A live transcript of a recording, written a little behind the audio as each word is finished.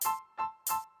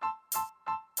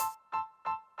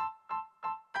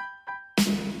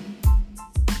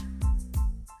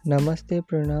Namaste,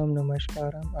 Pranam,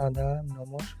 Namaskaram, Adab,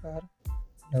 Namaskar,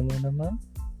 Namo Namah.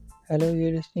 Hello,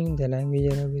 you're listening the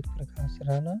language era with Prakash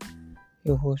Rana,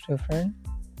 your host and friend.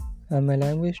 I'm a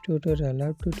language tutor. I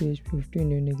love to teach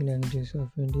 15 unique languages of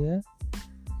India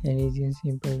in easy and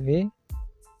simple way.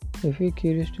 If you're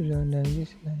curious to learn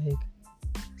languages like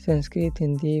Sanskrit,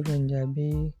 Hindi,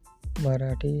 Punjabi,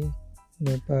 Marathi,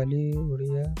 Nepali,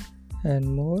 Odia, and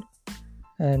more,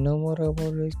 and know more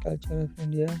about rich culture of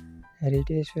India,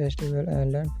 Heritage Festival,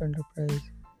 and Learn for Enterprise,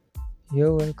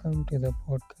 you're welcome to the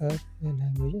podcast, The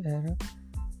Language Era.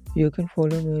 You can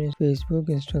follow me on Facebook,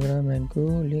 Instagram, and Co.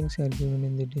 Links are given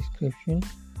in the description.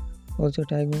 Also,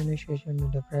 tag me on a social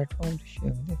media platform to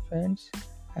share with your friends.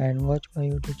 And watch my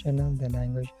YouTube channel, The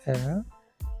Language Era.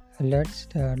 Let's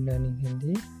start learning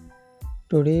Hindi.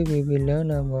 Today, we will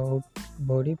learn about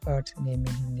body parts name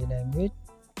in Hindi language.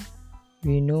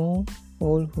 We know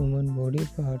all human body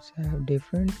parts have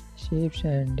different shapes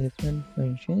and different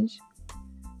functions.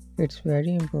 It's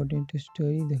very important to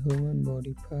study the human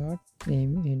body part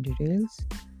name in details.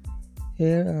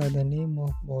 Here are the name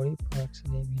of body parts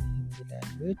name in Hindi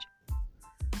language.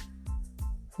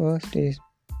 First is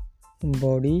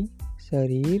body,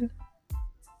 sharir.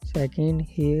 Second,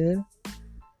 hair,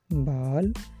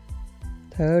 baal.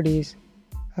 Third is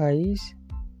eyes,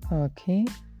 aankheं.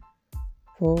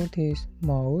 Fourth is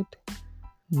mouth,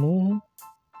 मुंह.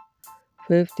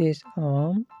 Fifth is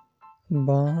arm,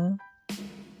 बाह.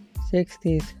 Sixth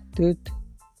is tooth,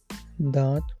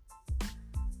 दांत.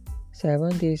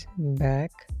 Seventh is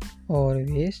back or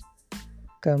waist,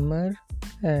 Qamar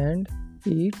and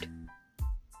पीठ.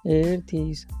 Eighth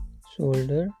is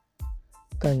shoulder,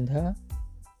 कंधा.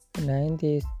 Ninth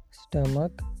is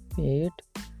stomach, pet.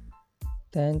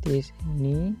 10th is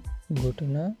knee,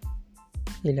 घुटना.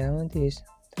 11th is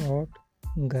throat,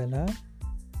 गला.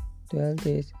 12th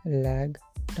is leg,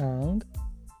 टांग.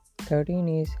 13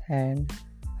 is hand,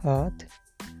 हाथ.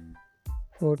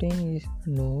 14 is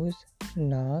nose,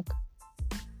 नाक.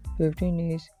 15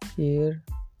 is ear,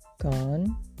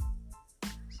 can't.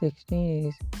 16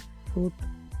 is foot,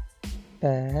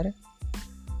 पैर.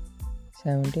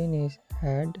 17 is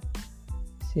head,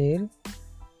 सिर.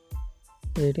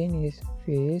 18 is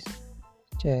face,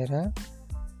 चेहरा.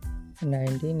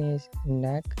 19 is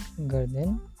neck,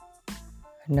 गर्दन.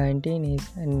 19 is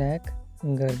neck,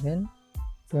 गर्दन.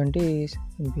 20 is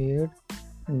beard,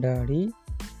 दाढ़ी.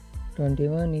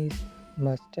 21 is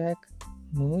mustache,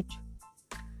 मूंछ.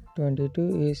 22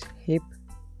 is hip,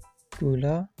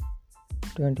 कूल्हा.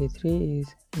 23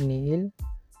 is nail,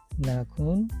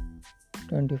 नाखून.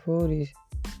 24 is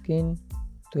skin,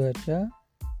 त्वचा.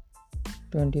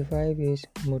 25 is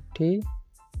मुट्ठी.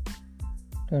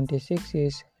 26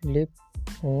 is lip,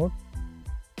 होंठ.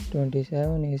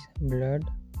 27 is blood,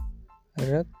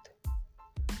 रक्त.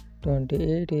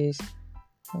 28 is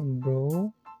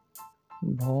brow,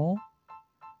 भौं.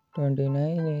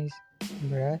 29 is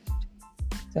breast,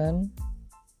 स्तन.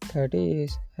 30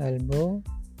 is elbow,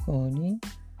 कोहनी.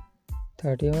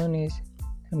 31 is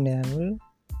navel,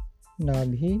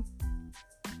 नाभि.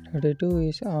 32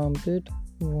 is armpit,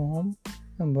 womb,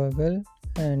 बगल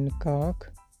and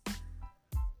cock.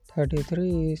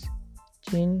 33 is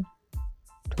chin,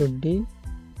 ठुड्डी.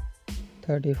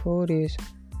 34 is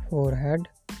forehead,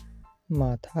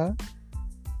 माथा.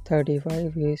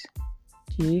 35 is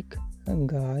cheek,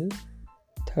 गाल.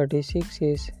 36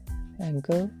 is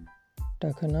ankle,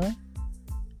 टखना.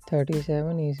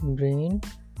 37 is brain,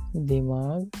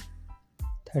 दिमाग.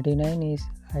 39 is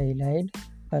eyelid,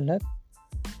 Palak.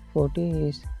 40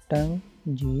 is tongue,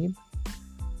 जीभ.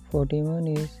 41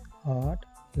 is heart,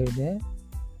 हृदय.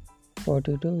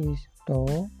 42 is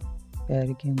toe,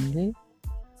 पैर की उंगली.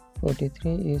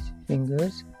 43 is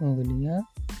fingers, उंगलियां.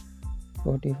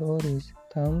 44 is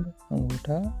thumb,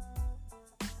 अंगूठा.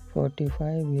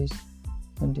 45 is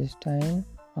intestine,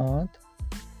 आंत.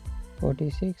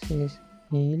 46 is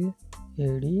heel,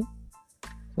 एड़ी.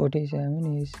 47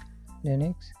 is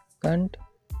larynx, कंठ.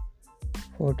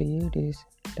 48 is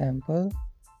temple,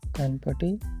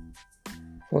 कनपटी.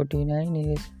 49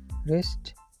 is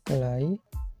wrist, कलाई.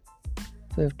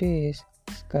 50 is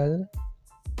skull,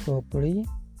 खोपड़ी.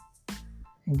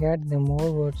 Get the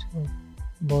more words of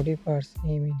body parts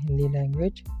name in Hindi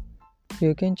language.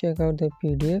 You can check out the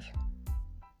PDF.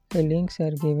 The links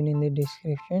are given in the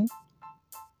description.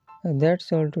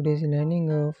 That's all today's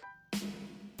learning of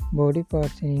body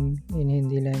parts name in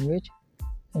Hindi language.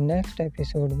 In next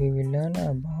episode we will learn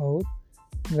about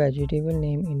vegetable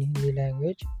name in Hindi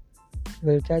language.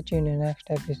 We'll catch you in the next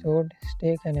episode.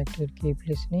 Stay connected, keep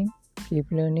listening,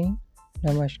 keep learning.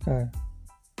 Namaskar.